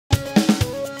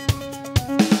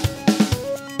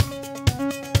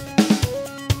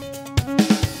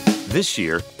This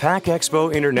year, Pack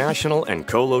Expo International and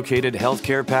co-located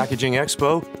Healthcare Packaging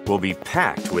Expo will be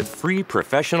packed with free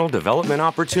professional development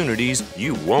opportunities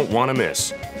you won't want to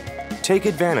miss. Take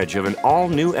advantage of an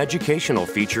all-new educational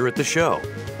feature at the show,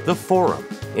 the Forum,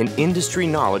 an industry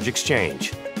knowledge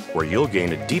exchange, where you'll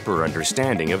gain a deeper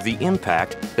understanding of the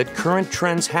impact that current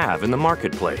trends have in the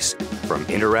marketplace, from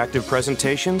interactive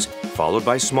presentations, followed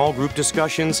by small group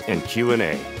discussions and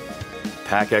Q&A.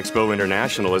 Pack Expo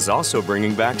International is also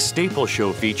bringing back staple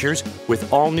show features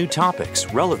with all new topics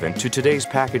relevant to today's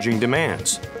packaging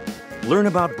demands. Learn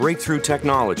about breakthrough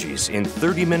technologies in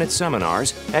 30-minute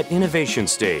seminars at Innovation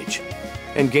Stage,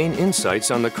 and gain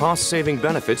insights on the cost-saving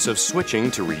benefits of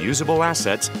switching to reusable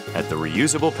assets at the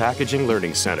Reusable Packaging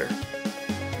Learning Center.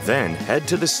 Then head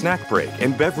to the snack break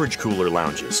and beverage cooler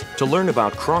lounges to learn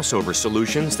about crossover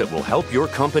solutions that will help your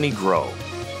company grow.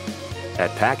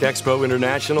 At Pack Expo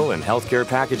International and Healthcare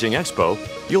Packaging Expo,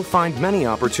 you'll find many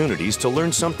opportunities to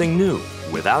learn something new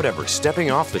without ever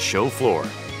stepping off the show floor.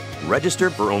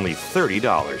 Register for only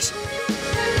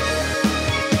 $30.